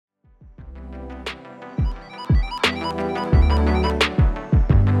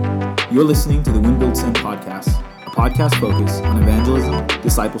You're listening to the Win Build Send podcast, a podcast focused on evangelism,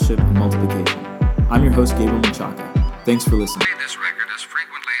 discipleship, and multiplication. I'm your host, Gabriel Menchaca. Thanks for listening. Play this record as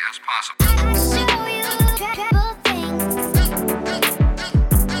frequently as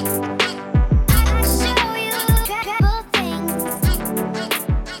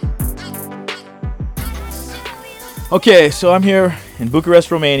possible. Okay, so I'm here in Bucharest,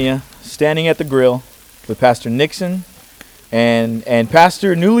 Romania, standing at the grill with Pastor Nixon and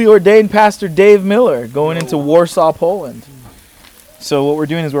Pastor, newly ordained Pastor Dave Miller, going into Warsaw, Poland. So what we're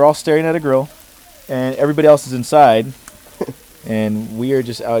doing is we're all staring at a grill, and everybody else is inside, and we are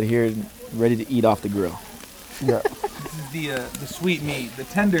just out here ready to eat off the grill. Yeah. This is the sweet meat, the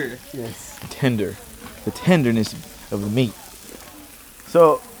tender. Yes. The tenderness of the meat.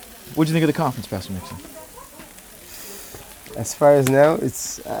 So, what'd you think of the conference, Pastor Nixon? As far as now,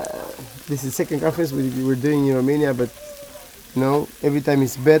 it's this is the second conference we're doing in Romania, but every time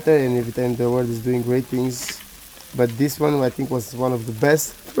it's better and every time the Lord is doing great things. But this one I think was one of the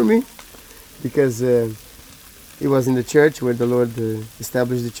best for me because it was in the church where the Lord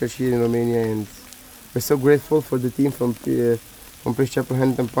established the church here in Romania, and we're so grateful for the team from Praise Chapel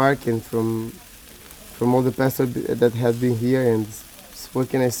Hampton Park and from all the pastors that have been here. And what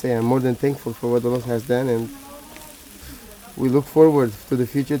can I say? I'm more than thankful for what the Lord has done, and we look forward to the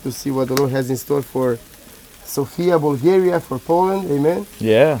future to see what the Lord has in store for Sofia, Bulgaria, for Poland. Amen.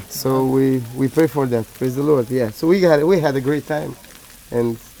 Yeah. So we pray for that. Praise the Lord. Yeah. So we had a great time,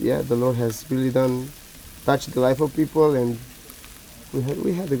 and yeah, the Lord has really touched the life of people, and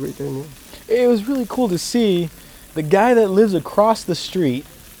we had a great time. Yeah. It was really cool to see the guy that lives across the street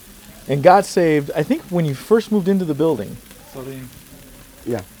and got saved. I think when you first moved into the building.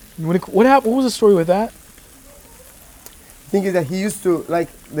 Yeah. What happened? What was the story with that? Thing is that he used to, like,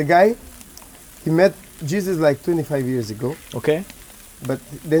 the guy, he met Jesus like 25 years ago. Okay. But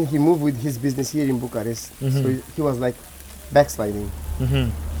then he moved with his business here in Bucharest. Mm-hmm. So he was like backsliding.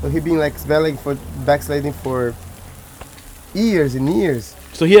 Mm-hmm. So he been like backsliding for years and years.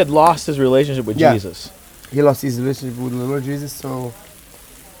 So he had lost his relationship with Yeah. Jesus. He lost his relationship with the Lord Jesus. So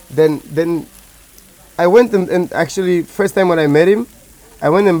then I went and actually first time when I met him, I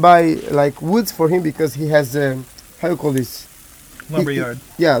went and buy like woods for him because he has how you call this? Lumberyard.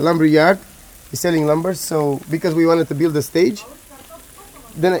 Yeah, lumberyard. He's selling lumber. So because we wanted to build a stage,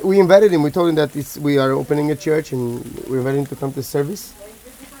 then we invited him. We told him that we are opening a church and we invited him to come to service.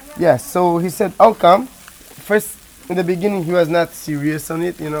 Yeah. So he said, "I'll come." First, in the beginning, he was not serious on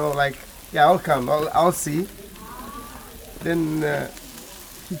it. Like, yeah, I'll come. I'll see. Then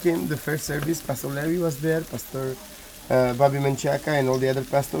he came the first service. Pastor Larry was there. Pastor Bobby Menchaca and all the other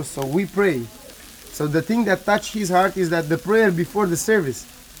pastors. So we pray. So the thing that touched his heart is that the prayer before the service.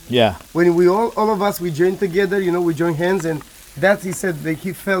 Yeah. When we all of us, we joined together, we joined hands, and that he said that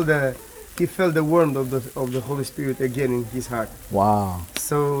he felt the warmth of the Holy Spirit again in his heart. Wow.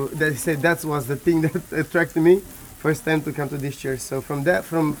 So that he said that was the thing that attracted me first time to come to this church. So from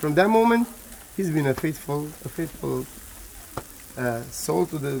that moment, he's been a faithful soul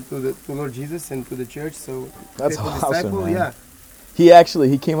to Lord Jesus and to the church. So That's faithful awesome, disciple, man. yeah.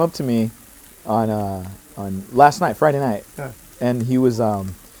 He came up to me on last night, Friday night, Yeah. and he was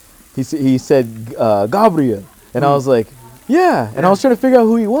he said Gabriel, and I was like, yeah, and I was trying to figure out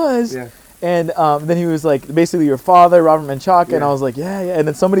who he was. Yeah. And then he was like, basically your father, Robert Menchaca, and I was like, yeah. And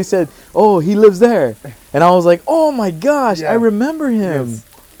then somebody said, oh, he lives there. And I was like, oh my gosh, I remember him. Yes.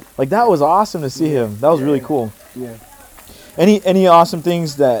 Like, that was awesome to see him. That was really cool. Yeah. Any awesome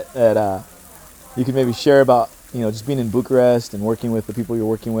things that you could maybe share about, just being in Bucharest and working with the people you're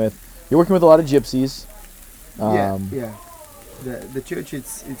working with? You're working with a lot of gypsies. Yeah. The church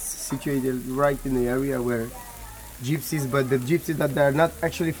it's situated right in the area where gypsies, but the gypsies that are not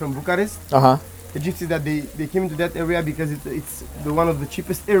actually from Bucharest. Uh-huh. The gypsies that they came to that area because it's the one of the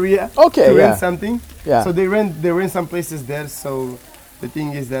cheapest area Okay, to yeah. rent something. Yeah. So they rent some places there. So the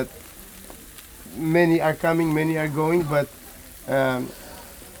thing is that many are coming, many are going, but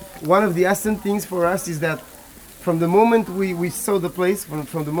one of the awesome things for us is that from the moment we saw the place,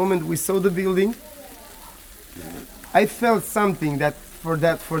 from the moment we saw the building, I felt something that for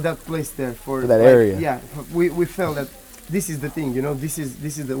that place there, for that area. Yeah, we felt that this is the thing, this is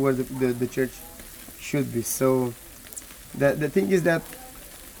where the church should be. So the thing is that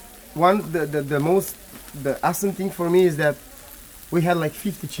the awesome thing for me is that we had like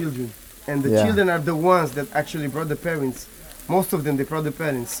 50 children, and the children are the ones that actually brought the parents. Most of them, they brought the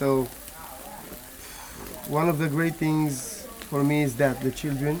parents. So one of the great things for me is that the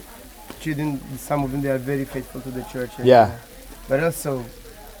children, some of them, they are very faithful to the church. And, Yeah. But also,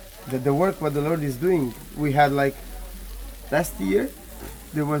 the work what the Lord is doing, we had like last year,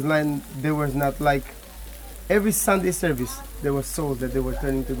 there was not like every Sunday service there were souls that they were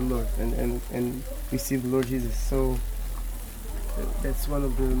turning to the Lord and received the Lord Jesus. So that's one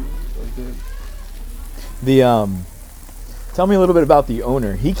of the Tell me a little bit about the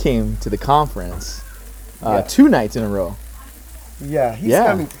owner. He came to the conference Yeah. 2 nights in a row. yeah, he's Yeah.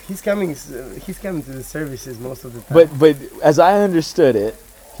 coming. He's coming to the services most of the time. But as I understood it,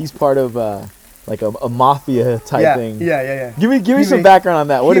 he's part of like a mafia type yeah, thing. yeah. Give me He some may- background on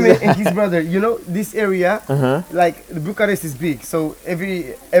that. What is Him it? and his brother, this area, Uh-huh. like the Bucharest is big, so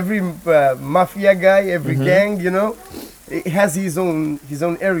every mafia guy, every gang, it has his own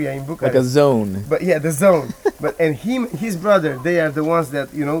area in Like Bucharest. a zone. But yeah, the zone. But and his brother, they are the ones that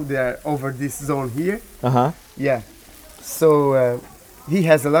they are over this zone here. Uh-huh. Yeah. So he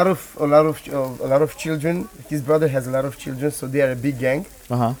has a lot of children. His brother has a lot of children, so they are a big gang.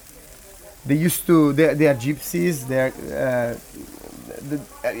 Uh-huh. They used to. They are gypsies. They are.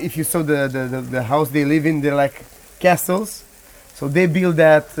 If you saw the house they live in, they're like castles. So they built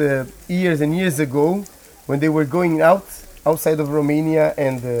that years and years ago when they were going outside of Romania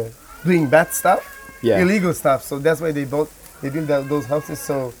and doing bad stuff, Yeah. illegal stuff. So that's why they built those houses.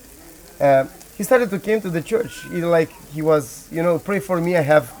 So he started to came to the church. He was, pray for me. I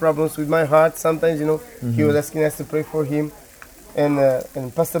have problems with my heart. Sometimes, he was asking us to pray for him. And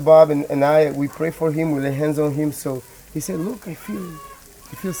Pastor Bob and I, we pray for him, we lay hands on him. So he said, look, I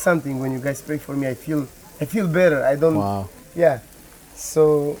feel something when you guys pray for me. I feel better. I don't, Wow. yeah.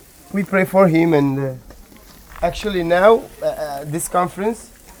 So we pray for him, and actually now, this conference,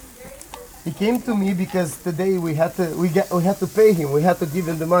 he came to me because today we had to pay him. We had to give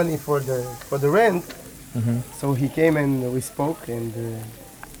him the money for the rent. So he came and we spoke, and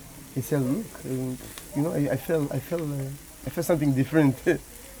he said, look, I feel something different.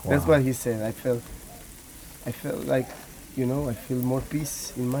 That's what he said. I felt like, I feel more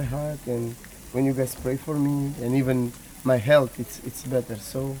peace in my heart, and when you guys pray for me, and even my health, it's better.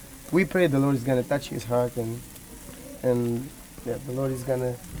 So we pray the Lord is gonna touch his heart, and yeah, the Lord is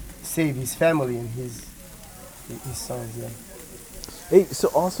gonna save his family and his sons. Yeah. Hey, so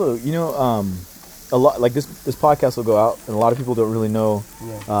also, a lot like this podcast will go out, and a lot of people don't really know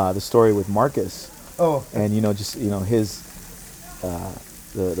Yeah. the story with Marcus, Oh. and his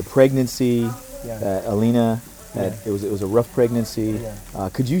the pregnancy, Yeah. Alina, Yeah. it was a rough pregnancy. Yeah.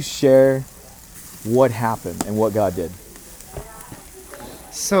 Could you share what happened and what God did?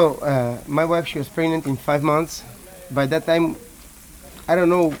 So my wife, she was pregnant in 5 months. By that time, I don't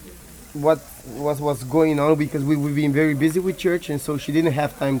know what was going on because we were being very busy with church, and so she didn't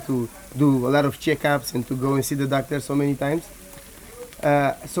have time to do a lot of checkups and to go and see the doctor so many times.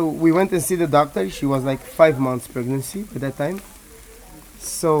 So we went and see the doctor. She was like 5 months pregnancy at that time.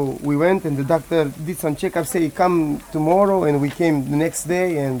 So we went and the doctor did some checkups, say come tomorrow, and we came the next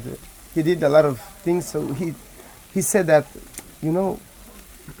day, and he did a lot of things. So he said that,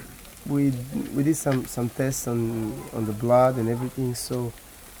 we did some tests on the blood and everything. So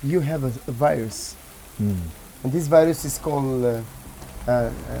you have a virus, and this virus is called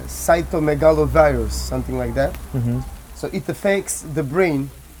cytomegalovirus, something like that. Mm-hmm. So it affects the brain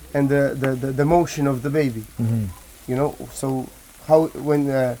and the motion of the baby. Mm-hmm. So how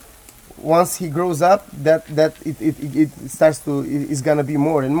when once he grows up, that it starts to is gonna be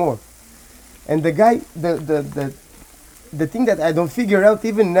more and more. And the guy, the thing that I don't figure out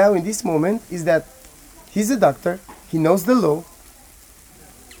even now in this moment is that he's a doctor. He knows the law.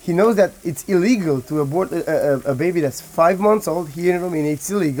 He knows that it's illegal to abort a baby that's 5 months old here in Romania. It's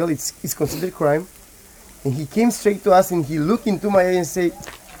illegal. It's considered crime. And he came straight to us and he looked into my eye and said,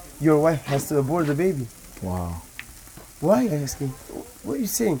 "Your wife has to abort the baby." Wow. Why? I asked him. What are you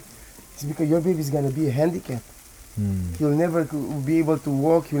saying? It's because your baby is gonna be a handicap. He'll never be able to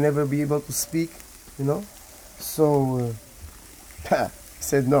walk. He'll never be able to speak. So he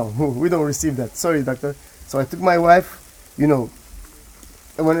said, "No, we don't receive that. Sorry, doctor." So I took my wife.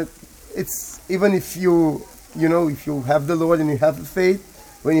 When it's even if you if you have the Lord and you have the faith,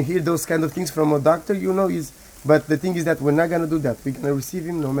 when you hear those kind of things from a doctor, but the thing is that we're not gonna do that. We're gonna receive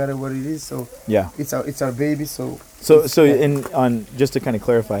him no matter what it is. So Yeah. it's our baby. So Just to kind of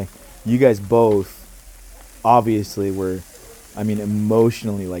clarify, you guys both obviously were,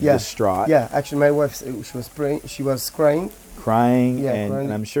 emotionally distraught, Yeah, actually, my wife, she was praying. She was crying. crying, Yeah, and, crying.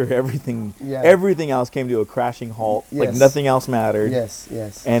 and I'm sure Yeah. everything else came to a crashing halt. Like Yes. nothing else mattered.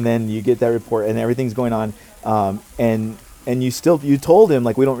 Yes. And then you get that report, and everything's going on, and you told him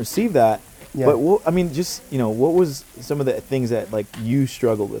like we don't receive that. Yeah. But what was some of the things that like you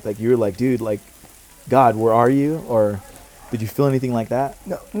struggled with? Like you were like, dude, like, God, where are you? Or did you feel anything like that?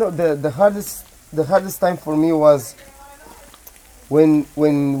 No. The hardest time for me was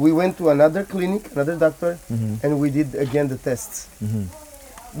when we went to another clinic, another doctor, Mm-hmm. and we did again the tests.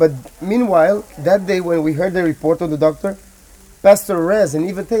 But meanwhile, that day when we heard the report of the doctor, Pastor Rez and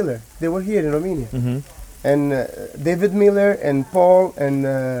Eva Taylor, they were here in Romania. Mm-hmm. And David Miller and Paul and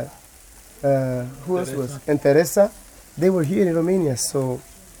who else was? And Teresa, they were here in Romania. So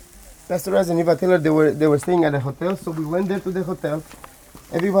Pastor Rez and Eva Taylor, they were staying at a hotel. So we went there to the hotel.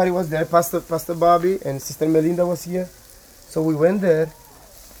 Everybody was there. Pastor Bobby and Sister Melinda was here. So we went there,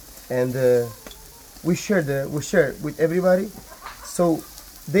 and we shared with everybody. So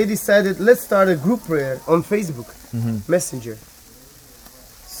they decided, let's start a group prayer on Facebook Messenger.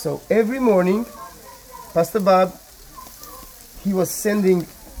 So every morning, Pastor Bob, he was sending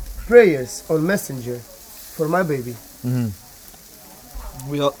prayers on Messenger for my baby.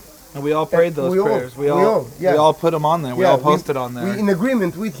 We all prayed those prayers. We all put them on there. We all posted on there. We in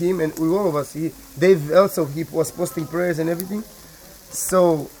agreement with him and with all of us. Dave also, he was posting prayers and everything.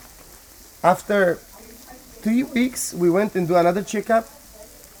 So after 3 weeks, we went and do another checkup.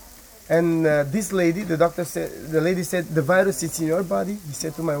 And this lady, the lady said, the virus is in your body. He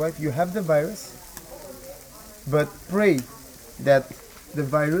said to my wife, you have the virus, but pray that the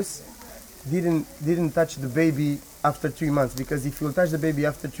virus didn't touch the baby after 3 months, because if you touch the baby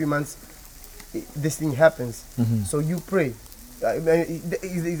after 3 months, this thing happens. So you pray.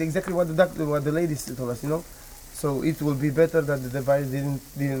 It's exactly what the lady told us, So it will be better that the virus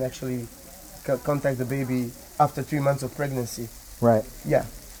didn't actually contact the baby after 3 months of pregnancy. Right. Yeah.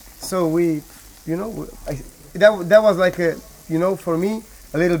 So that was like for me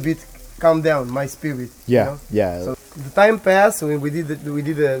a little bit calm down my spirit. Yeah. Yeah. So the time passed when we did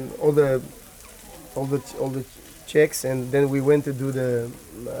all the checks, and then we went to do the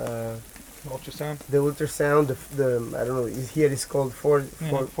Ultrasound. the ultrasound. The I don't know. Here it's called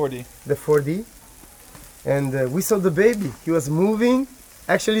 4D. The 4D, and we saw the baby. He was moving.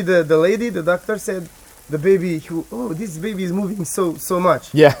 Actually, the doctor said the baby. This baby is moving so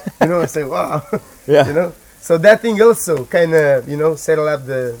much. Yeah. I say wow. Yeah. So that thing also kind of settle up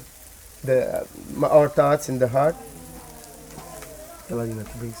our thoughts in the heart. Evelina,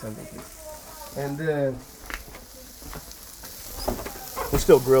 to bring something, please. And We're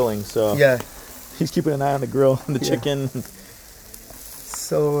still grilling, so yeah. he's keeping an eye on the grill and the Yeah. chicken.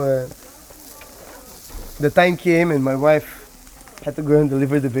 So the time came and my wife had to go and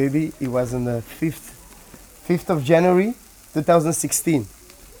deliver the baby. It was on the 5th of January 2016.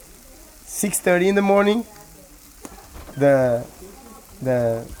 6:30 in the morning. The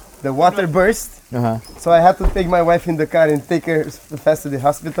water burst. Uh-huh. So I had to take my wife in the car and take her fast to the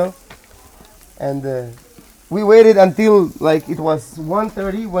hospital. And we waited until like it was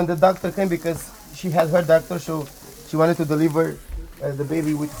 1:30 when the doctor came, because she had her doctor, so she wanted to deliver the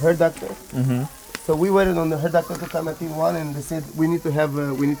baby with her doctor. So we waited on her doctor to come until 1, and they said we need to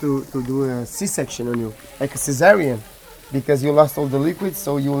do a C-section on you, like a cesarean, because you lost all the liquids,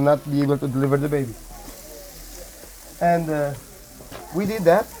 so you will not be able to deliver the baby. And we did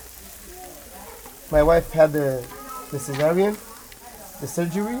that. My wife had the cesarean, the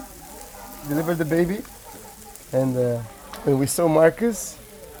surgery, delivered the baby, and when we saw Marcus,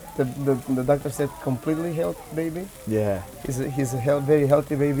 the doctor said completely healthy baby. Yeah. He's a very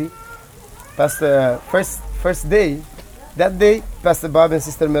healthy baby. First day, that day, Pastor Bob and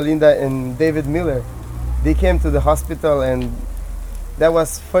Sister Melinda and David Miller, they came to the hospital, and that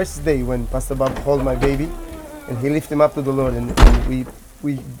was first day when Pastor Bob held my baby, and he lifted him up to the Lord, and we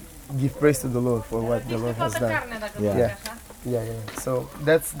give praise to the Lord for what the Lord has done. Yeah. Yeah. So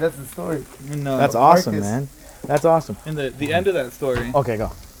that's the story. No. That's awesome, Marcus. man. That's awesome. And the end of that story Okay,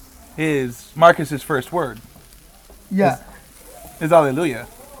 go. is Marcus's first word Yeah. is Alleluia.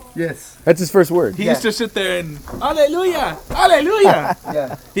 Yes. That's his first word. He Yeah. used to sit there and Alleluia, Alleluia.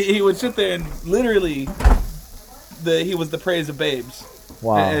 Yeah. he would sit there and literally, he was the praise of babes.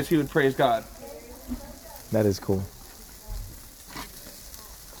 Wow. As he would praise God. That is cool.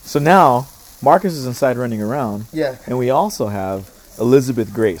 So now Marcus is inside running around, Yeah. and we also have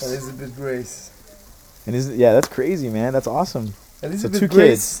Elizabeth Grace. Elizabeth Grace. And that's crazy, man. That's awesome. Elizabeth two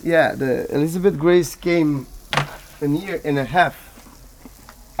Grace. kids. Yeah, the Elizabeth Grace came a year and a half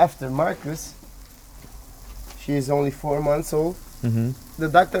after Marcus. She is only 4 months old. Mm-hmm.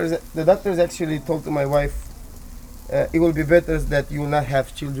 The doctors actually told to my wife, it will be better that you will not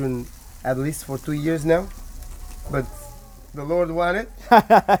have children at least for 2 years now, but the Lord wanted,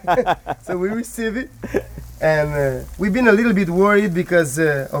 so we receive it. And we've been a little bit worried because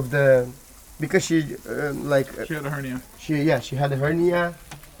she She had a hernia. she had a hernia,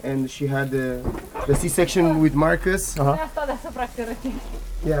 and she had the C-section with Marcus.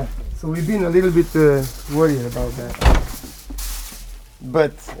 Yeah, so we've been a little bit worried about that.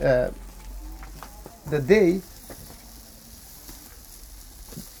 But the day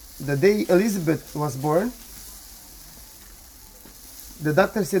Elizabeth was born, the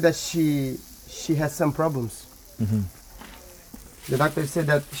doctor said that she had some problems. The doctor said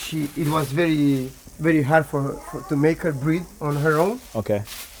that it was very hard for to make her breathe on her own, Okay.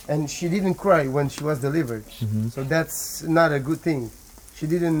 and she didn't cry when she was delivered. So that's not a good thing. She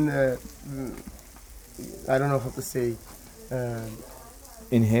didn't. I don't know how to say.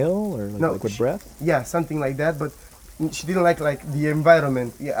 Inhale or No, like with she- breath? Yeah, something like that. But she didn't like the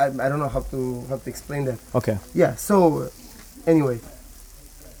environment. Yeah, I don't know how to explain that. Okay. Yeah. So anyway,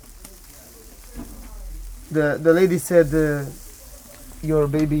 the lady said your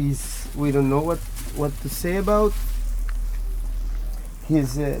baby is. We don't know what to say about.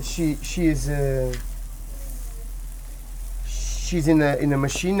 She's in a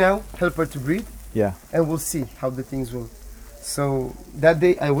machine now. Help her to breathe, Yeah. and we'll see how the things will. So that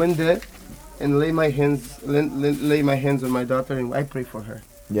day I went there and lay my hands on my daughter and I pray for her.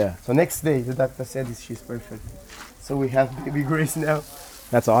 Yeah. So next day the doctor said she's perfect. So we have baby Grace now.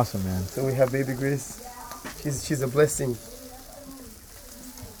 That's awesome, man. So we have baby Grace. She's a blessing.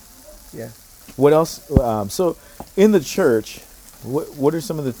 Yeah. What else? So, in the church, what are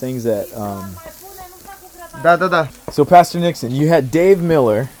some of the things that? Da. So, Pastor Nixon, you had Dave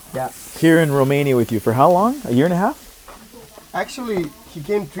Miller Yeah. here in Romania with you for how long? A year and a half? Actually, he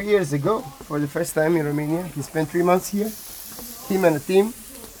came 3 years ago for the first time in Romania. He spent 3 months here. Him and a team.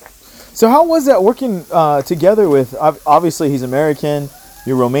 So, how was that working together with? Obviously, he's American.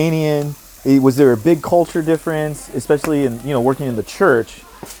 You're Romanian. Was there a big culture difference, especially in working in the church?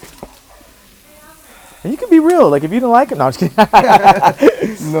 And you can be real, like if you don't like it. No, I'm just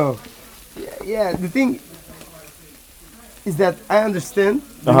kidding. No. Yeah, the thing is that I understand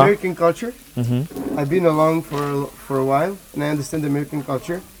the Uh-huh. American culture. I've been along for a while, and I understand the American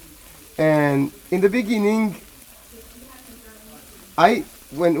culture. And in the beginning,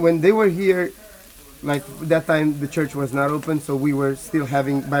 when they were here, like that time the church was not open, so we were still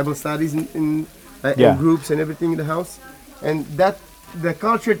having Bible studies in Yeah. groups and everything in the house. And that the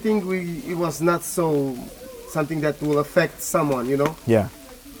culture thing, it was not so something that will affect someone, Yeah.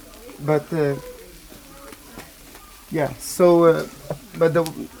 But yeah, so but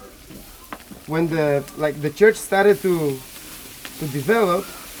when the church started to develop,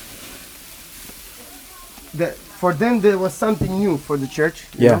 for them there was something new for the church.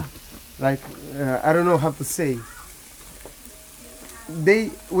 you Yeah. know? Like I don't know how to say.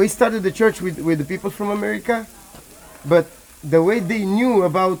 We started the church with the people from America, but the way they knew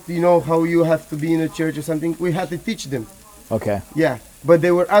about how you have to be in a church or something, we had to teach them. Okay. Yeah, but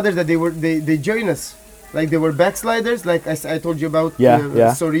there were others that they joined us, like they were backsliders, like I told you about.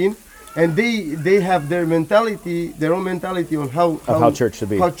 Yeah. Sorin, and they have their own mentality on How church should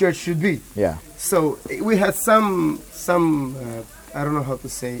be. How church should be. Yeah. So we had some I don't know how to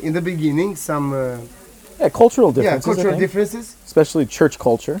say in the beginning some Yeah. Cultural differences. I cultural think. differences, Especially church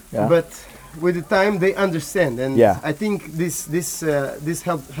culture. Yeah. but with the time they understand, and Yeah. I think this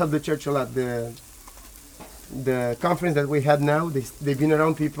helped the church a lot. The conference that we had now, they've been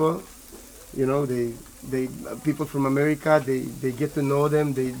around people, they people from America, they get to know them,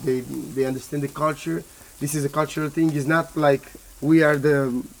 they understand the culture. This is a cultural thing. It's not like we are the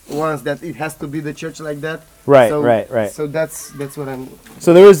ones that it has to be the church like that. Right, So, right. So that's what I'm.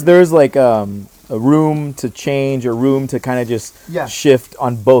 So there was like a room to change, or room to kind of just Yeah. shift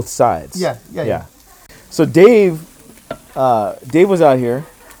on both sides. Yeah. So Dave was out here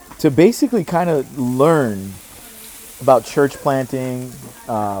to basically kind of learn about church planting,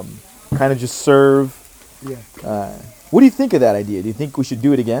 kind of just serve. Yeah. What do you think of that idea? Do you think we should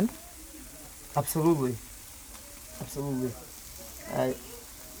do it again? Absolutely.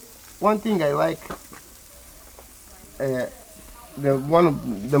 One thing I like, one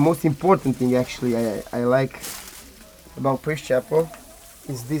of the most important thing actually I like about Praise Chapel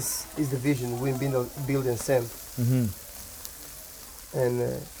is the vision we've been building Sam. And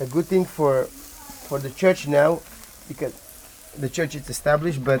a good thing for the church now, because the church is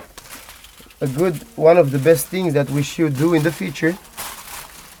established, but one of the best things that we should do in the future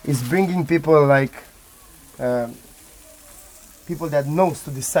is bringing people like people that knows to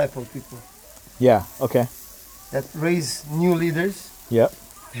disciple people, Yeah. Okay. that raise new leaders, Yep.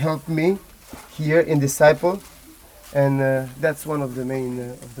 help me here in disciple, and that's one of the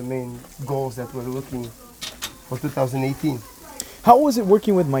main goals that we're looking for 2018. How was it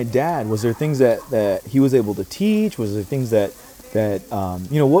working with my dad? Was there things that he was able to teach? Was there things that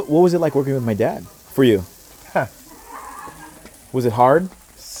what was it like working with my dad for you? Huh. Was it hard?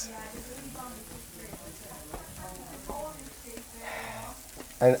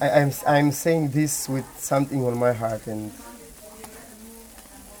 and I'm saying this with something on my heart. And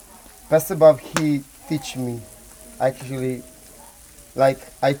Pastor Bob, he teach me actually, like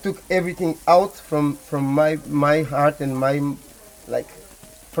I took everything out from my heart and my, like,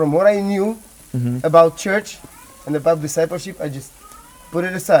 from what I knew about church and about discipleship. I just put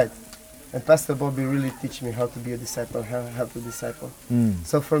it aside. And Pastor Bobby really teach me how to be a disciple, how to disciple.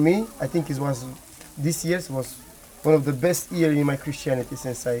 So for me, I think this year was one of the best year in my Christianity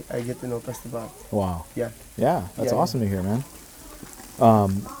since I get to know Pastor Bob. Wow. Yeah. Yeah, that's Yeah, awesome to hear, man.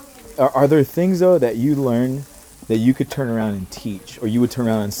 Are there things, though, that you learned that you could turn around and teach, or you would turn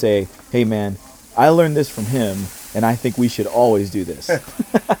around and say, hey, man, I learned this from him, and I think we should always do this?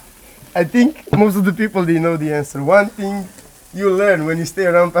 I think most of the people, they know the answer. One thing you learn when you stay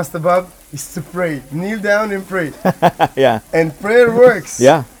around Pastor Bob is to pray. Kneel down and pray. Yeah. And prayer works.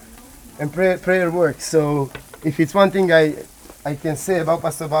 Yeah. And prayer works. So if it's one thing I can say about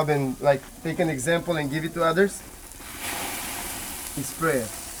Pastor Bob and like take an example and give it to others, it's prayer.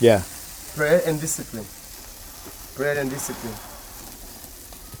 Yeah. Prayer and discipline. Prayer and discipline.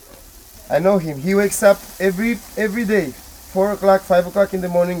 I know him. He wakes up every day, 4 o'clock, 5 o'clock in the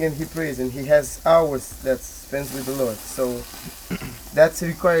morning, and he prays, and he has hours that spends with the Lord. So that's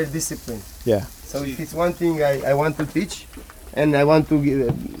required discipline. Yeah. So if it's one thing I want to teach, and I want to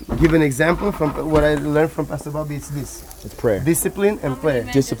give an example from what I learned from Pastor Bobby, it's this: It's prayer. discipline and prayer.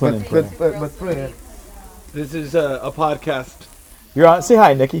 Discipline and prayer. But prayer. This is a podcast. You're on. Say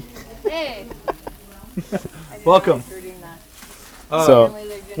hi, Nikki. Hey. Welcome. So,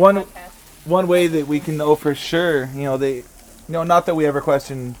 One way that we can know for sure, not that we ever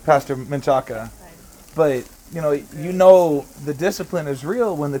question Pastor Menchaca, but the discipline is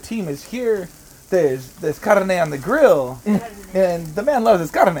real when the team is here. There's carne on the grill, and the man loves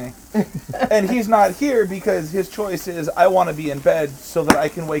his carne, and he's not here because his choice is, I want to be in bed so that I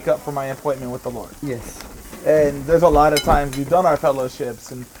can wake up for my appointment with the Lord. Yes. And there's a lot of times we've done our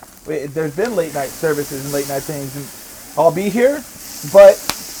fellowships, and there's been late night services and late night things, and I'll be here, but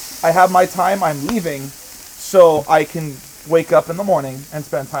I have my time, I'm leaving, so I can wake up in the morning and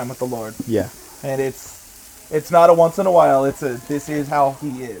spend time with the Lord. yeah. And it's not a once in a while, this is how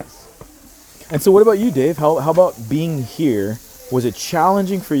he is. And so what about you, Dave? How about being here? Was it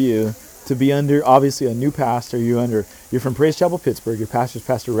challenging for you to be under, obviously, a new pastor? You're from Praise Chapel, Pittsburgh. Your pastor's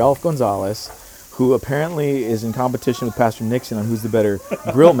Pastor Ralph Gonzalez, who apparently is in competition with Pastor Nixon on who's the better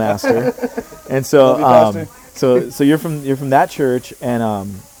grill master. And so, so you're from that church,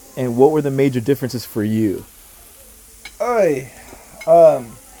 and what were the major differences for you?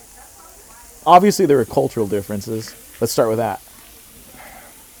 Obviously, there were cultural differences. Let's start with that.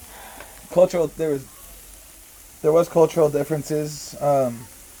 There was cultural differences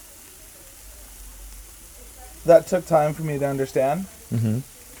that took time for me to understand.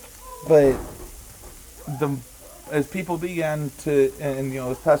 But as people began to, and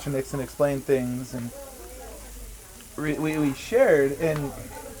as Pastor Nixon explained things, and we shared, and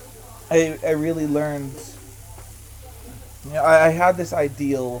I really learned. I had this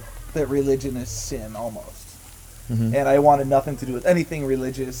ideal that religion is sin almost, and I wanted nothing to do with anything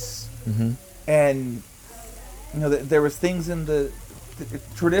religious. And there was things in the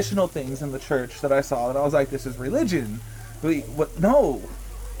traditional things in the church that I saw that I was like, this is religion. What? No.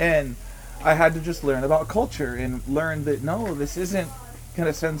 And I had to just learn about culture and learn that no, this isn't going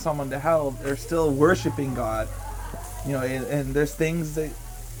to send someone to hell. They're still worshiping God. And there's things that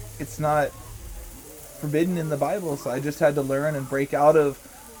it's not forbidden in the Bible. So I just had to learn and break out of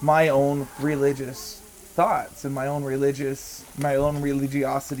my own religious thoughts and my own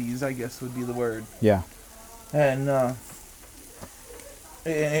religiosities, I guess would be the word. Yeah. And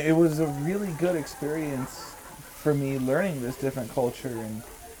it was a really good experience for me learning this different culture and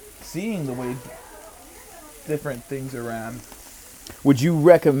seeing the way different things are ran. Would you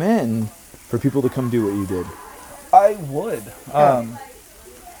recommend for people to come do what you did? I would.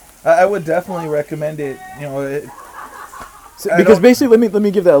 I would definitely recommend it. Because basically, let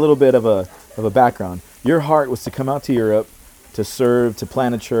me give that a little bit of a background. Your heart was to come out to Europe, to serve, to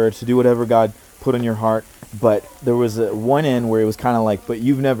plant a church, to do whatever God put on your heart. But there was one end where it was kind of like, but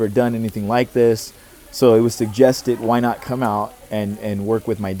you've never done anything like this. So it was suggested, why not come out and work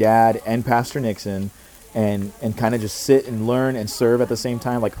with my dad and Pastor Nixon and kind of just sit and learn and serve at the same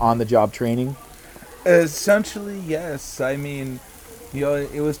time, like on-the-job training? Essentially, yes. I mean,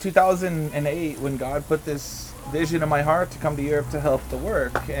 it was 2008 when God put this vision in my heart to come to Europe to help the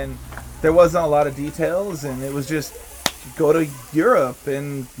work. And there wasn't a lot of details, and it was just go to Europe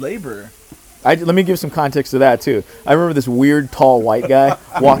and labor. Let me give some context to that, too. I remember this weird, tall, white guy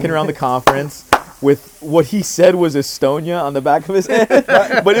walking around the conference, with what he said was Estonia on the back of his head,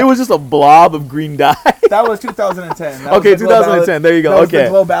 but it was just a blob of green dye. That was 2010. That Okay, was the 2010. There you go. That was Okay.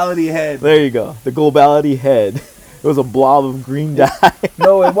 the globality head. There you go. The globality head. It was a blob of green dye.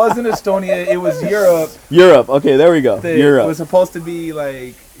 No, it wasn't Estonia. It was Europe. Europe. Okay, there we go. It Europe. was supposed to be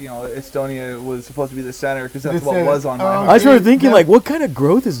like, Estonia was supposed to be the center because that's The what center. was on my Oh, I heart. started thinking, Yeah. like, what kind of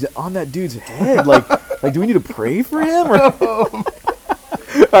growth is on that dude's head? Like, do we need to pray for him? Or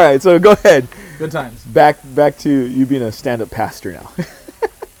all right, so go ahead. Good times. Back to you being a stand-up pastor now.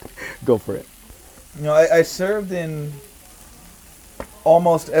 Go for it. I served in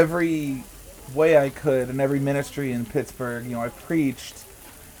almost every way I could in every ministry in Pittsburgh. I preached.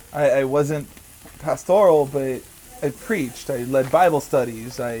 I wasn't pastoral, but I preached. I led Bible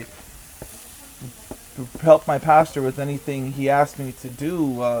studies. I helped my pastor with anything he asked me to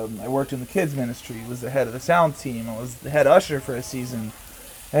do. I worked in the kids ministry. Was the head of the sound team. I was the head usher for a season,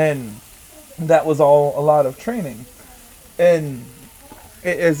 and that was all a lot of training. And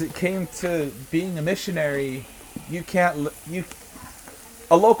as it came to being a missionary,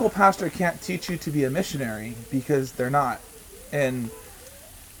 a local pastor can't teach you to be a missionary because they're not. And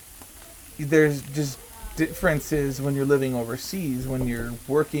there's just differences when you're living overseas, when you're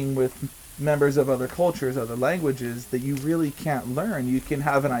working with members of other cultures, other languages, that you really can't learn. You can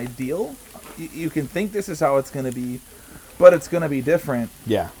have an ideal. You can think this is how it's going to be, but it's going to be different.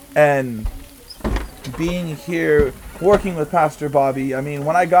 Yeah. And being here, working with Pastor Bobby,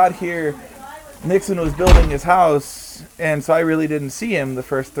 when I got here, Nixon was building his house, and so I really didn't see him the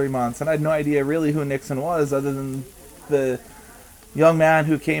first 3 months, and I had no idea really who Nixon was other than the young man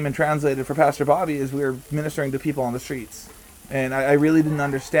who came and translated for Pastor Bobby as we were ministering to people on the streets. And I really didn't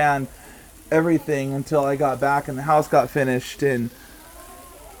understand everything until I got back and the house got finished, and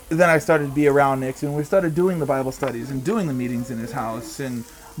then I started to be around Nixon. We started doing the Bible studies and doing the meetings in his house and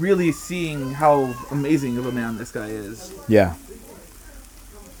really seeing how amazing of a man this guy is. Yeah.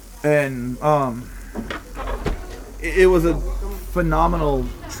 And it was a phenomenal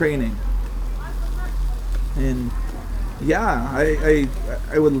training. And yeah,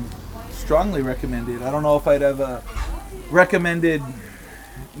 I would strongly recommend it. I don't know if I'd have recommended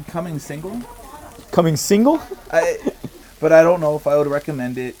coming single. Coming single? But I don't know if I would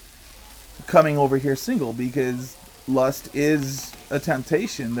recommend it coming over here single, because lust is a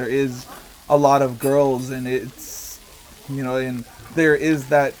temptation. There is a lot of girls, and it's, and there is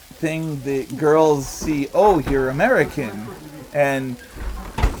that thing that girls see, oh, you're American, and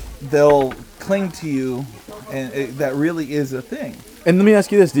they'll cling to you, and that really is a thing. And let me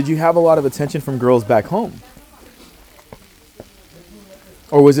ask you this. Did you have a lot of attention from girls back home?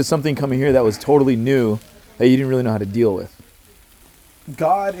 Or was it something coming here that was totally new that you didn't really know how to deal with?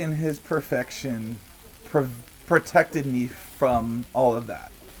 God in his perfection protected me from all of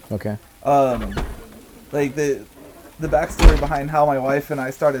that. Okay. Like the backstory behind how my wife and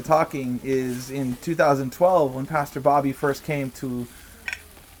I started talking is in 2012 when Pastor Bobby first came to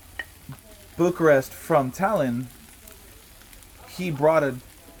Bucharest from Tallinn. He brought a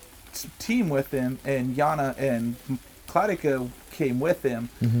team with him, and Yana and Claudica came with him,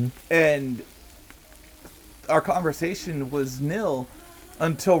 and our conversation was nil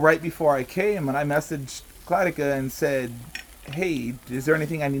until right before I came, and I messaged Claudica and said, hey, is there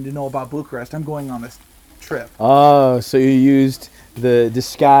anything I need to know about Bucharest? I'm going on this trip. Oh, so you used the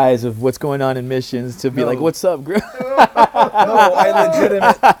disguise of what's going on in missions to be No. like, what's up, girl? No, I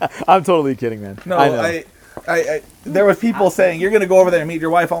legitimate. I'm totally kidding, man. No, I know. I there was people saying, you're going to go over there and meet your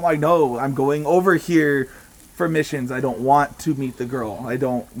wife. I'm like, no, I'm going over here for missions. I don't want to meet the girl. I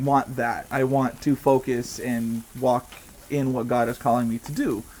don't want that. I want to focus and walk in what God is calling me to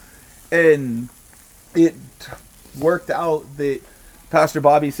do. And it worked out that Pastor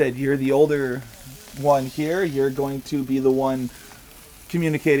Bobby said, you're the older one here. You're going to be the one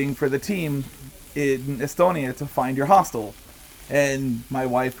communicating for the team in Estonia to find your hostel. And my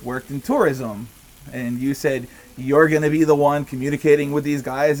wife worked in tourism. And you said, you're going to be the one communicating with these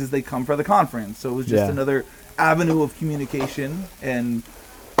guys as they come for the conference. So it was just another avenue of communication. And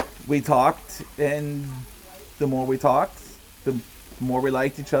we talked, and the more we talked, the more we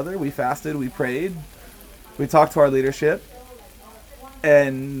liked each other. We fasted, we prayed, we talked to our leadership,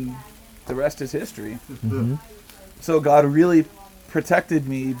 and the rest is history. So God really protected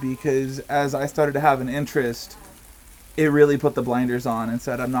me, because as I started to have an interest, it really put the blinders on and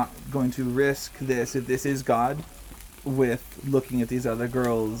said, I'm not going to risk this, if this is God, with looking at these other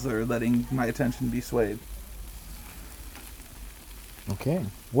girls or letting my attention be swayed. Okay.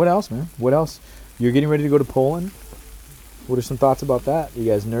 What else, man? What else? You're getting ready to go to Poland? What are some thoughts about that? You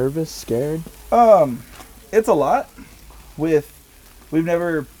guys nervous, scared? It's a lot. We've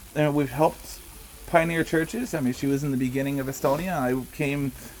helped pioneer churches. I mean, she was in the beginning of Estonia. I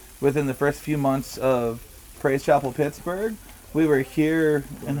came within the first few months of Praise Chapel Pittsburgh. We were here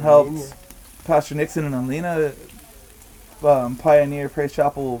and helped Pastor Nixon and Alina pioneer Praise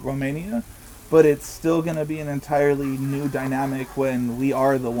Chapel Romania. But it's still going to be an entirely new dynamic when we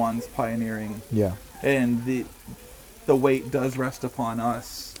are the ones pioneering. Yeah. And the weight does rest upon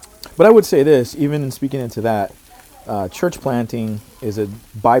us. But I would say this, even in speaking into that, church planting is a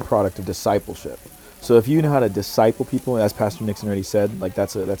byproduct of discipleship. So if you know how to disciple people, as Pastor Nixon already said, like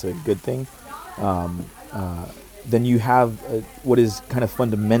that's a good thing. Then you have what is kind of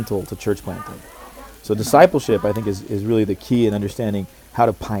fundamental to church planting. So discipleship, I think, is really the key in understanding how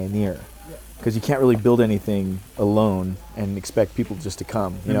to pioneer. Because you can't really build anything alone and expect people just to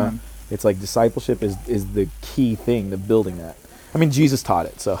come. You know, it's like discipleship is the key thing to building that. I mean, Jesus taught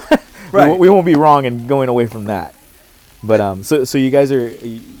it, so Right. we won't be wrong in going away from that. But so you guys you're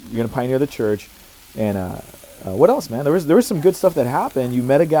gonna pioneer the church, and what else, man? There was some good stuff that happened. You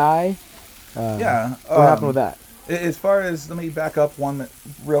met a guy. What happened with that? As far as, let me back up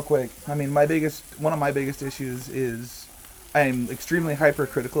real quick. I mean, one of my biggest issues is I'm extremely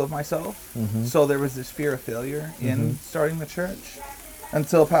hypercritical of myself. Mm-hmm. So there was this fear of failure in starting the church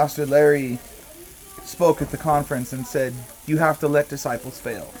until Pastor Larry spoke at the conference and said, you have to let disciples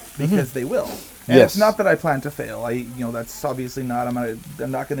fail because they will. And Yes. it's not that I plan to fail. That's obviously not,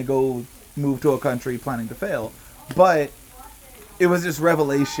 I'm not going to go move to a country planning to fail. But it was this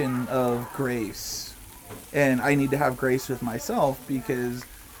revelation of grace. And I need to have grace with myself because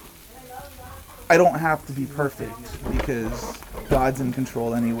I don't have to be perfect because God's in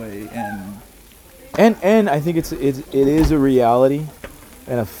control anyway. And I think it is a reality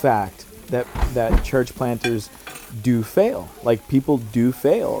and a fact that church planters do fail. Like, people do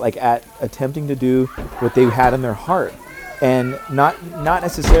fail, like at attempting to do what they had in their heart, and not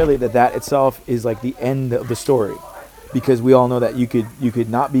necessarily that itself is like the end of the story, because we all know that you could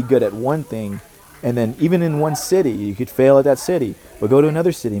not be good at one thing, and then even in one city you could fail at that city, but go to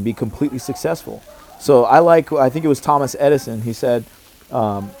another city and be completely successful. So I think it was Thomas Edison. He said,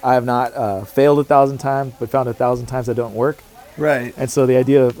 I have not failed 1,000 times, but found 1,000 times that don't work. Right. And so the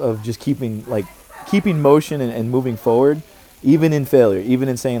idea of just keeping motion and moving forward, even in failure, even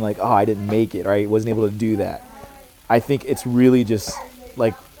in saying like, oh, I didn't make it, or I wasn't able to do that. I think it's really just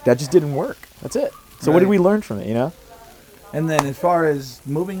like, that just didn't work. That's it. So what did we learn from it, you know? And then as far as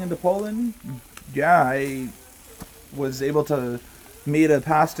moving into Poland, I was able to meet a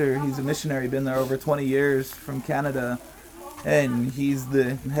pastor. He's a missionary, been there over 20 years from Canada. And he's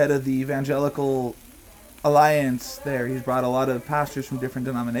the head of the Evangelical Alliance there. He's brought a lot of pastors from different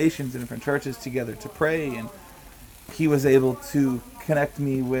denominations and different churches together to pray. And he was able to connect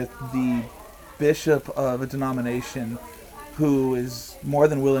me with the bishop of a denomination who is more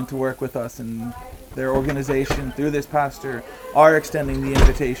than willing to work with us, and their organization through this pastor are extending the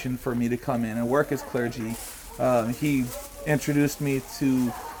invitation for me to come in and work as clergy. He introduced me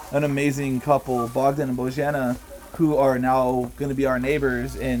to an amazing couple, Bogdan and Bojana, who are now going to be our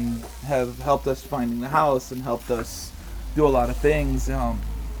neighbors and have helped us finding the house and helped us do a lot of things.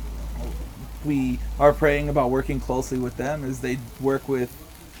 We are praying about working closely with them as they work with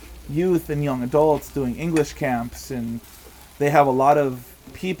youth and young adults doing English camps, and they have a lot of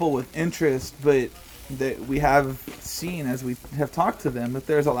people with interest, but that we have seen as we have talked to them that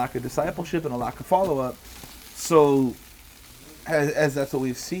there's a lack of discipleship and a lack of follow-up. So as that's what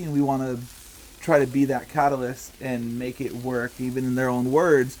we've seen, we want to try to be that catalyst and make it work. Even in their own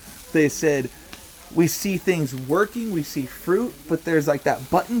words, they said, we see things working, we see fruit, but there's like that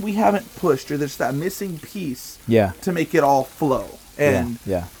button we haven't pushed, or there's that missing piece to make it all flow. And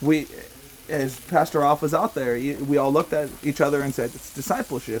we, as Pastor Alf was out there, we all looked at each other and said, it's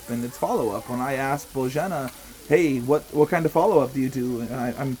discipleship and it's follow-up. When I asked Bojana, hey, what kind of follow-up do you do? And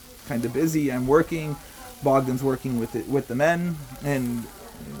I'm kind of busy, I'm working. Bogdan's working with the men, and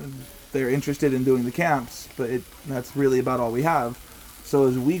they're interested in doing the camps, but that's really about all we have. So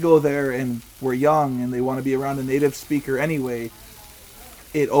as we go there and we're young and they want to be around a native speaker anyway,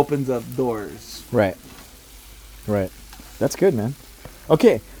 it opens up doors. Right. That's good, man.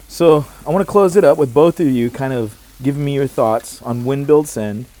 Okay, so I want to close it up with both of you kind of giving me your thoughts on Win, Build,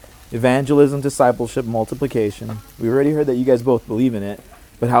 Send, evangelism, discipleship, multiplication. We already heard that you guys both believe in it,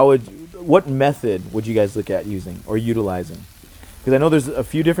 but what method would you guys look at using or utilizing? Because I know there's a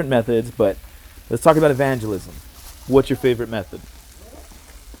few different methods, but let's talk about evangelism. What's your favorite method?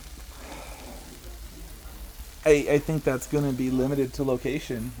 I think that's going to be limited to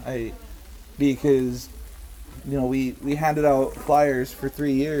location. Because we handed out flyers for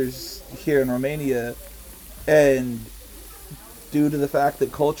 3 years here in Romania, and due to the fact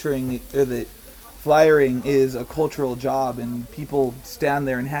that flyering is a cultural job, and people stand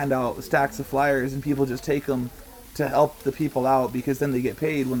there and hand out stacks of flyers, and people just take them to help the people out because then they get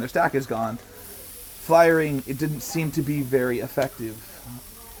paid when their stack is gone. Flyering, it didn't seem to be very effective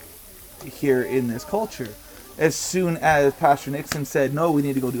here in this culture. As soon as Pastor Nixon said, no, we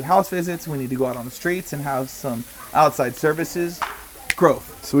need to go do house visits, we need to go out on the streets and have some outside services,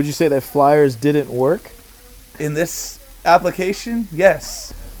 growth. So would you say that flyers didn't work? In this application,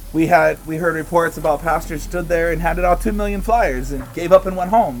 yes. We heard reports about pastors stood there and handed out 2 million flyers and gave up and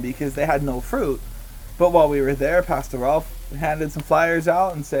went home because they had no fruit. But while we were there, Pastor Ralph handed some flyers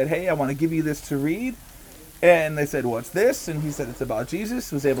out and said, hey, I want to give you this to read. And they said, what's this? And he said, it's about Jesus.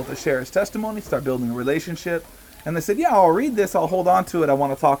 He was able to share his testimony, start building a relationship. And they said, yeah, I'll read this. I'll hold on to it. I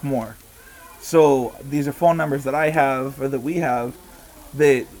want to talk more. So these are phone numbers that I have, or that we have,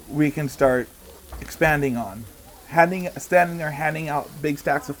 that we can start expanding on. Standing there handing out big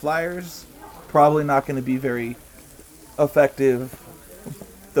stacks of flyers, probably not going to be very effective,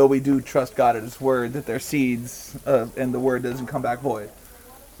 though we do trust God at his word that they're seeds, and the word doesn't come back void.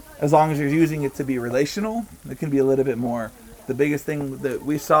 As long as you're using it to be relational, it can be a little bit more. The biggest thing that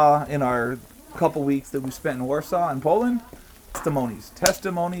we saw in our couple weeks that we spent in Warsaw and Poland, testimonies.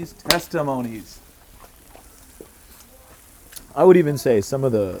 I would even say some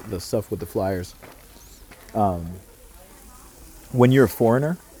of the stuff with the flyers, when you're a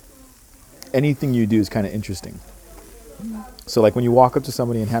foreigner, anything you do is kind of interesting. So like when you walk up to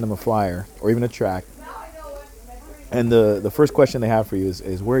somebody and hand them a flyer or even a tract, and the first question they have for you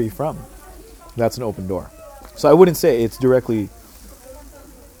is where are you from? That's an open door. So I wouldn't say it's directly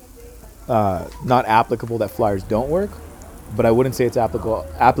not applicable that flyers don't work, but I wouldn't say it's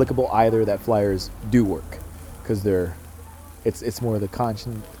applicable either that flyers do work, because it's more the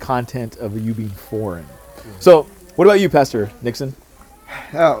content of you being foreign. So what about you, Pastor Nixon?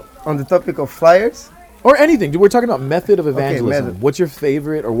 On the topic of flyers, Or anything. We're talking about method of evangelism. method. What's your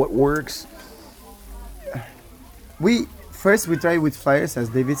favorite or what works? we try with flyers, as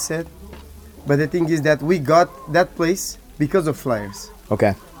David said, but the thing is that we got that place because of flyers,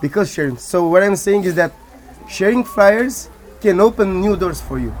 Okay. because sharing. So what I'm saying is that sharing flyers can open new doors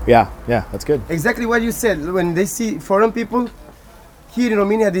for you. Yeah, that's good. Exactly what you said. When they see foreign people here in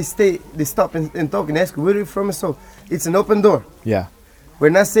Romania, they stop and talk and ask, where are you from? So it's an open door. Yeah. We're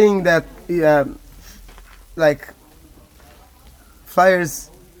not saying that like flyers,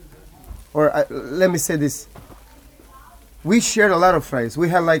 or let me say this. We shared a lot of flyers. We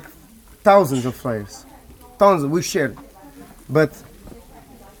had like thousands of flyers. Thousands we shared. But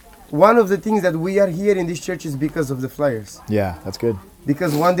one of the things that we are here in this church is because of the flyers. Yeah, that's good.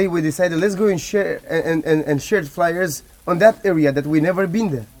 Because one day we decided, let's go and share and shared flyers on that area that we never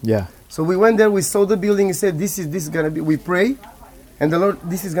been there. Yeah. So we went there, we saw the building, and said, this is gonna be, we pray, and the Lord,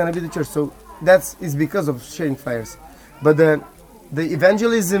 this is gonna be the church. So that is because of sharing flyers. But the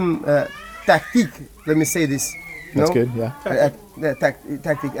evangelism tactic, let me say this. That's good, yeah. The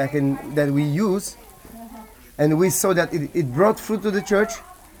tactic that we use, and we saw that it brought fruit to the church.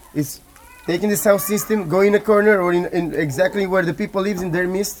 It's taking the sound system, go in a corner or in exactly where the people lives in their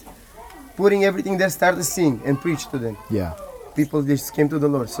midst, putting everything there, start to sing and preach to them. Yeah. People just came to the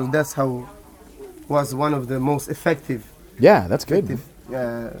Lord. So that's how was one of the most effective Yeah, that's good.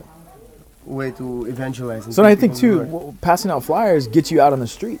 way to evangelize. and So I take think people to too, the Lord. passing out flyers gets you out on the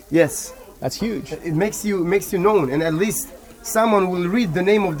street. Yes, That's huge. it makes you known, and at least someone will read the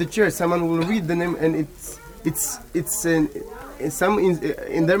name of the church. Someone will read the name, and it's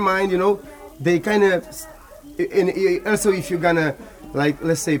in their mind, you know, they kind of. And also, if you're gonna, like,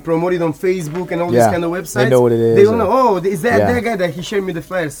 let's say, promote it on Facebook and all Yeah, these kind of websites, they know what it is, They will or- know. Oh, is that Yeah. that guy that he shared me the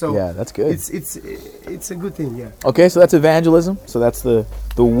flyer? So Yeah, that's good. It's a good thing. Yeah. Okay, so that's evangelism. So that's the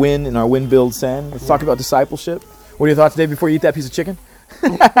win in our win, build, send. Let's talk about discipleship. What are your thoughts, Dave, before you eat that piece of chicken?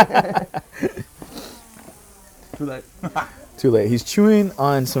 Too late. Too late. He's chewing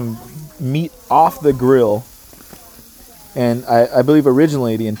on some meat off the grill. And I believe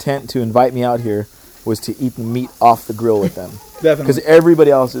originally the intent to invite me out here was to eat the meat off the grill with them. Because Definitely.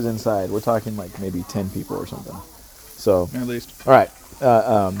 everybody else is inside. We're talking like maybe 10 people or something. So, At least. all right.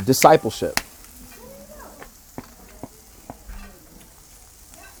 Discipleship.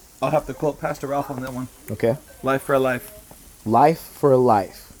 I'll have to quote Pastor Ralph on that one. Okay. Life for a life. Life for a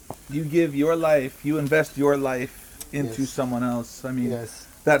life. You give your life, you invest your life into Yes. someone else. I mean, Yes.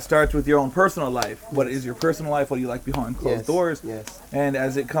 that starts with your own personal life. What is your personal life? What do you like behind closed Yes. doors? Yes. And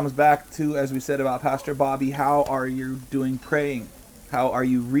as it comes back to, as we said about Pastor Bobby, how are you doing praying? How are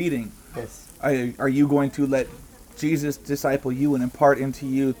you reading? Yes. Are you going to let Jesus disciple you and impart into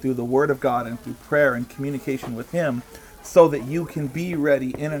you through the Word of God and through prayer and communication with Him? so that you can be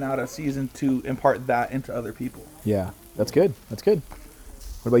ready in and out of season to impart that into other people. Yeah, that's good. That's good.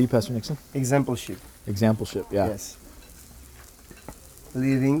 What about you, Pastor Nixon? Exampleship. Exampleship. Yeah. Yes.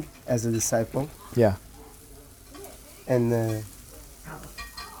 Living as a disciple Yeah. and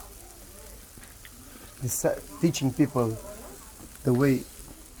teaching people the way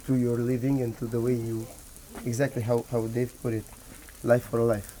to your living and to the way you, exactly how they've put it, life for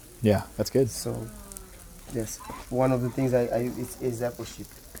life. Yeah, that's good. So, yes, one of the things it's exampleship.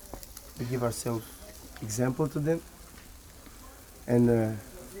 We give ourselves example to them. And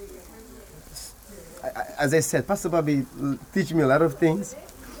as I said, Pastor Bobby teach me a lot of things.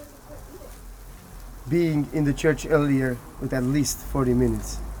 Being in the church earlier with at least 40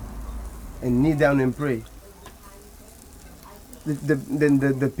 minutes and kneel down and pray.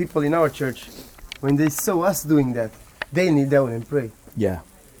 The people in our church, when they saw us doing that, they kneel down and pray. Yeah.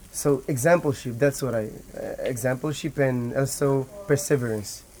 So exampleship, that's what exampleship, and also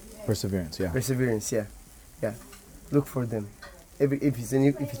perseverance. Perseverance. Yeah. Perseverance, yeah. Look for them. If it's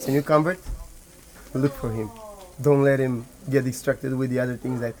a new convert, look for him. Don't let him get distracted with the other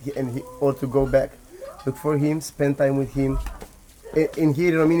things or to go back. Look for him. Spend time with him. In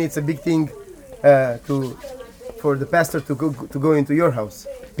here, I mean, it's a big thing for the pastor to go into your house.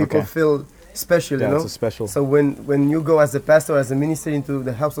 People Okay. feel special, Yeah, you know. it's a special. So when you go as a pastor, as a minister into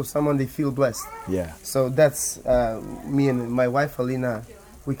the house of someone, they feel blessed. Yeah. So that's me and my wife Alina,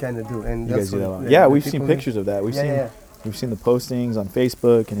 we kind of do. And You that's guys do that a what lot. Yeah, the we've seen people- pictures of that. Yeah. We've seen the postings on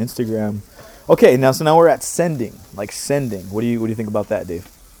Facebook and Instagram. Okay, now we're at sending. Like sending. What do you think about that, Dave?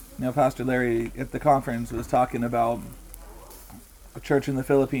 Now, Pastor Larry at the conference was talking about a church in the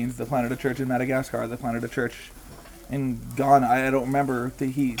Philippines, that planted a church in Madagascar, that planted a church in Ghana. I don't remember.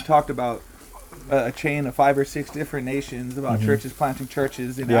 He talked about a chain of 5 or 6 different nations, about churches planting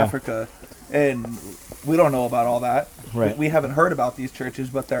churches in Yeah. Africa. And we don't know about all that. Right. We haven't heard about these churches,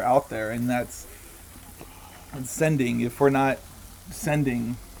 but they're out there, and that's sending. If we're not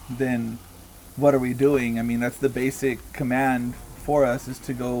sending, then what are we doing? I mean, that's the basic command for us, is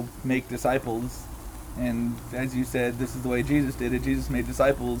to go make disciples. And as you said, this is the way Jesus did it. Jesus made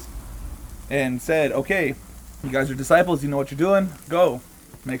disciples and said, okay, you guys are disciples, you know what you're doing, go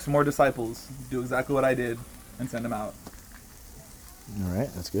make some more disciples, do exactly what I did, and send them out. All right,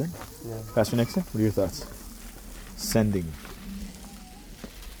 that's good. Yeah. Pastor Nixon, what are your thoughts? Sending.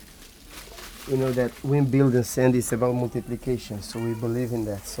 You know that we build and send is about multiplication, so we believe in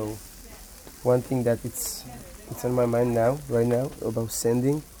that. So one thing that it's on my mind right now about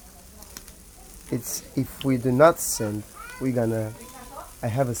sending, it's if we do not send, we're gonna. I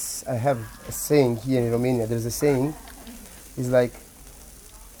have a saying here in Romania. There's a saying, it's like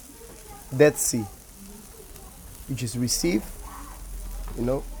Dead Sea. You just receive,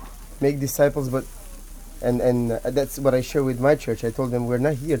 make disciples, but and that's what I share with my church. I told them we're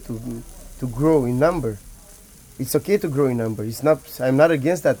not here to grow in number. It's okay to grow in number. It's not. I'm not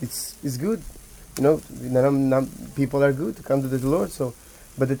against that. It's good. People are good to come to the Lord. So,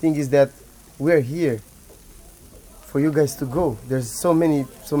 but the thing is that we're here for you guys to go. There's so many.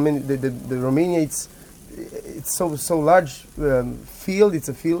 The Romania, it's so large field. It's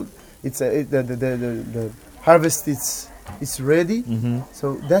a field. The harvest it's ready.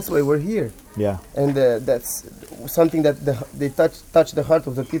 So that's why we're here. Yeah. And that's something that they touch the heart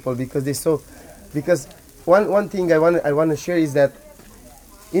of the people, because they saw. Because one thing I want to share is that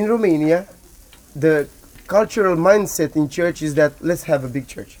in Romania, the cultural mindset in church is that let's have a big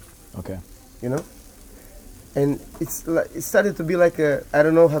church, Okay. and it started to be like I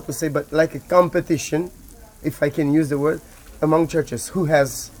don't know how to say, but like a competition, if I can use the word, among churches. Who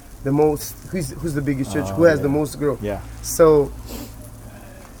has the most? Who's the biggest church? Who has the most growth? Yeah. So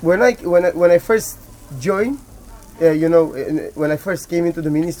when I first joined, when I first came into the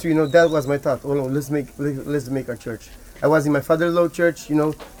ministry, that was my thought. Oh no, let's make our church. I was in my father-in-law church,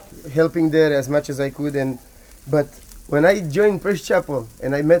 helping there as much as I could, but when I joined Praise Chapel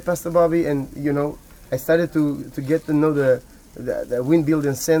and I met Pastor Bobby, and I started to get to know the Win, Build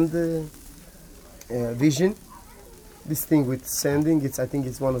and Send vision. This thing with sending, I think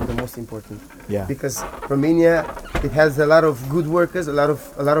it's one of the most important. Yeah. Because Romania, it has a lot of good workers, a lot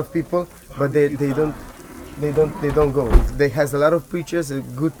of people, but they don't go. It has a lot of preachers,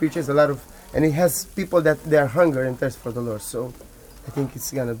 good preachers, and it has people that they are hunger and thirst for the Lord. So I think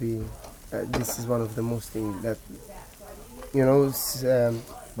it's gonna be. This is one of the most things that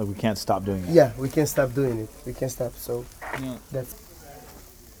Like we can't stop doing it. yeah, we can't stop doing it. We can't stop. So Yeah. that's.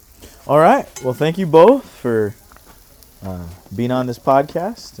 All right. Well, thank you both for being on this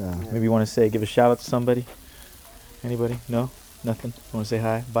podcast. Maybe you want to give a shout out to somebody? Anybody? No? Nothing? Want to say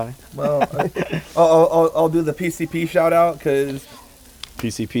hi? Bye? Well, I'll do the PCP shout out because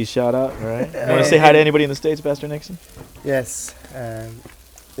PCP shout out, all right? You want to say hi to anybody in the States, Pastor Nixon? Yes.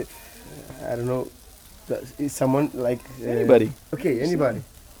 If, I don't know. Is someone like Anybody. Okay, anybody.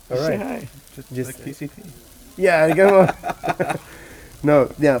 All Say right. hi. Just like PCP. Yeah, come on. No,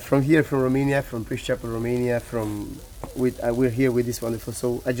 yeah, from here, from Romania, from Priest Chapel, Romania, we're here with this wonderful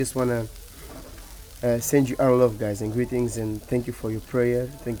soul. I just wanna send you our love, guys, and greetings, and thank you for your prayer.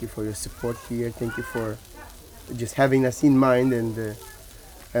 Thank you for your support here. Thank you for just having us in mind, and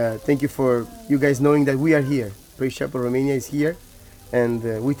thank you for you guys knowing that we are here. Priest Chapel, Romania is here, and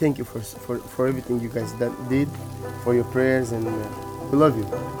we thank you for everything you guys did, for your prayers, and we love you.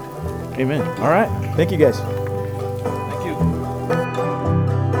 Amen. All right. Thank you, guys. Thank you.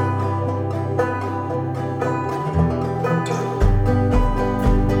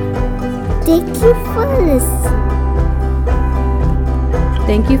 Thank you for listening.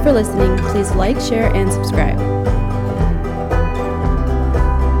 Thank you for listening. Please like, share, and subscribe.